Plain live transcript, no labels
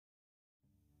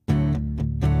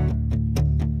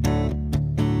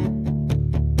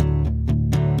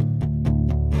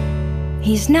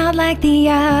He's not like the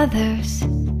others.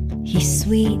 He's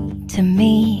sweet to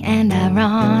me, and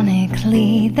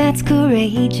ironically, that's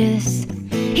courageous.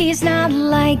 He's not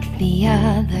like the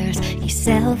others. He's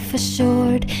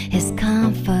self-assured. His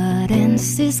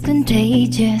confidence is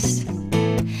contagious.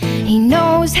 He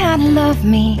knows how to love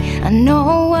me. I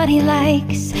know what he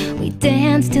likes. We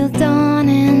dance till dawn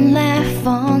and laugh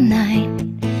all night.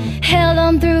 Held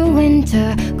on through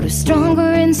winter, grew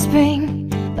stronger in spring.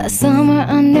 By summer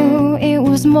I knew it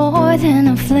was more than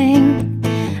a fling.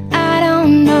 I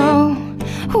don't know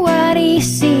what he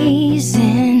sees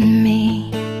in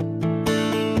me,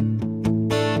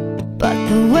 but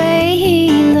the way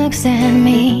he looks at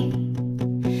me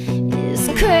is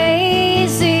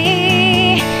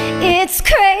crazy. It's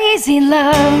crazy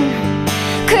love,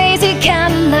 crazy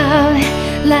kind of love,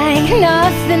 like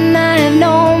nothing I've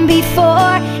known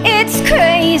before. It's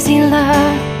crazy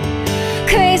love,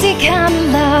 crazy kind of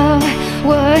love,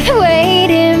 worth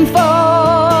waiting for.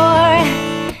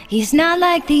 He's not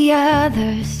like the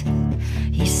others.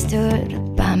 He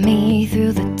stood by me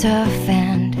through the tough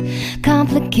and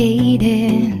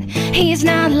complicated. He's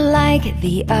not like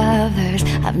the others.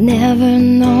 I've never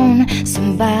known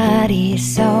somebody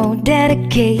so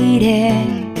dedicated.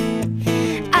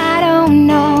 I don't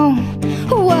know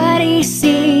what he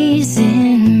sees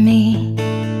in me,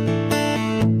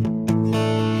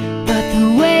 but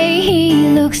the way he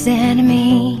looks at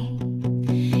me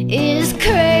is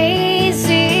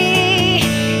crazy.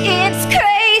 It's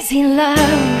crazy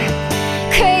love,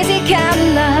 crazy kind of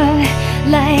love,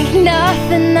 like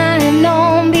nothing I've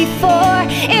known before.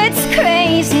 It's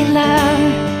crazy love,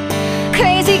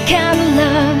 crazy kind of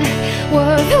love,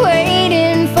 worth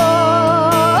waiting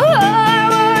for,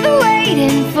 worth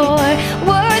waiting for,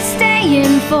 worth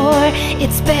staying for.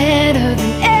 It's better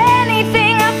than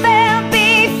anything I felt before.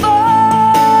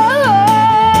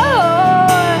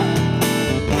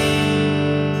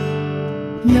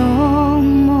 No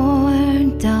more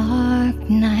dark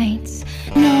nights,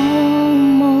 no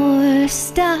more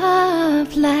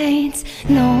stoplights,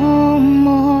 no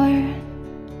more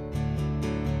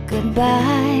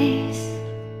goodbyes.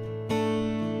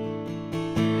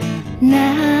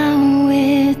 Now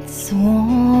it's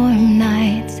warm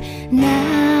nights,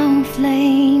 now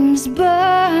flames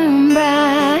burn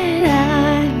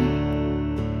bright.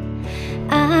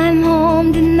 I'm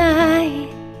home tonight.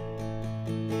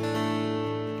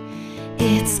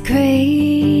 It's crazy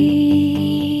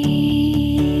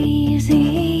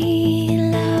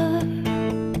love,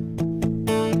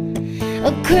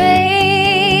 a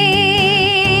crazy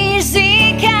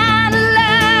kind of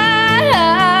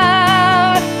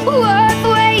love, worth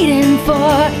waiting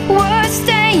for, worth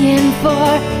staying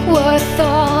for, worth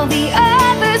all the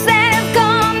others that have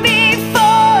gone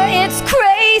before. It's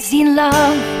crazy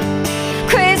love,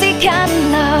 crazy kind of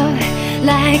love,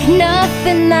 like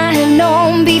nothing I have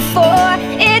known before.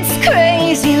 It's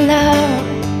crazy love,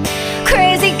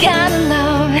 crazy kind of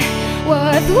love,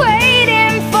 worth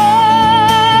waiting for,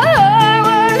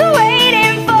 worth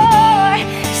waiting for,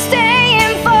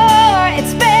 staying for.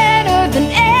 It's better than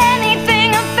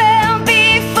anything I felt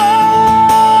before.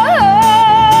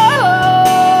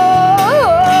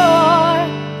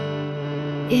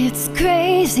 It's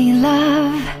crazy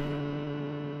love.